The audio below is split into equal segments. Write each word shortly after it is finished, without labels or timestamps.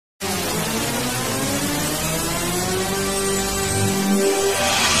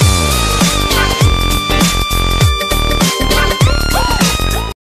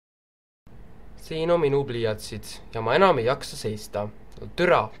Siin on minu pliiatsid ja ma enam ei jaksa seista.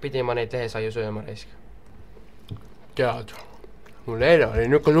 Türa, pidi ma neid lehesaiu sööma raisk. Tead, mul eile oli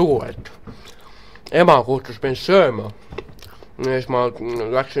niuke lugu, et ema kutsus mind sööma. Ja siis ma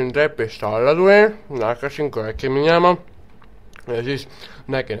läksin trepist alla tulin, hakkasin kööki minema ja siis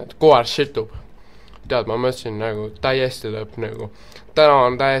nägin, et koer situb. Tead, ma mõtlesin nagu täiesti lõpp nagu. Täna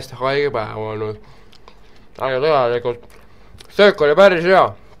on täiesti haige päev olnud. Aga tegelikult söök oli päris hea.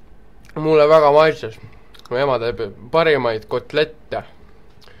 Mulle väga maitses. Mu ema teeb parimaid kotlette.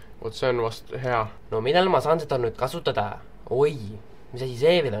 Vot see on vast hea. No millal ma saan seda nüüd kasutada? Oi, mis asi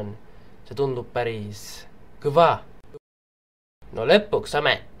see veel on? See tundub päris kõva. No lõpuks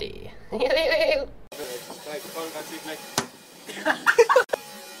ameti.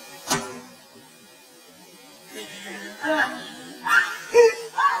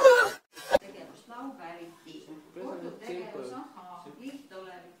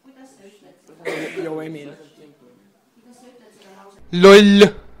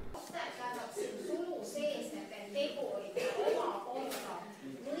 LOL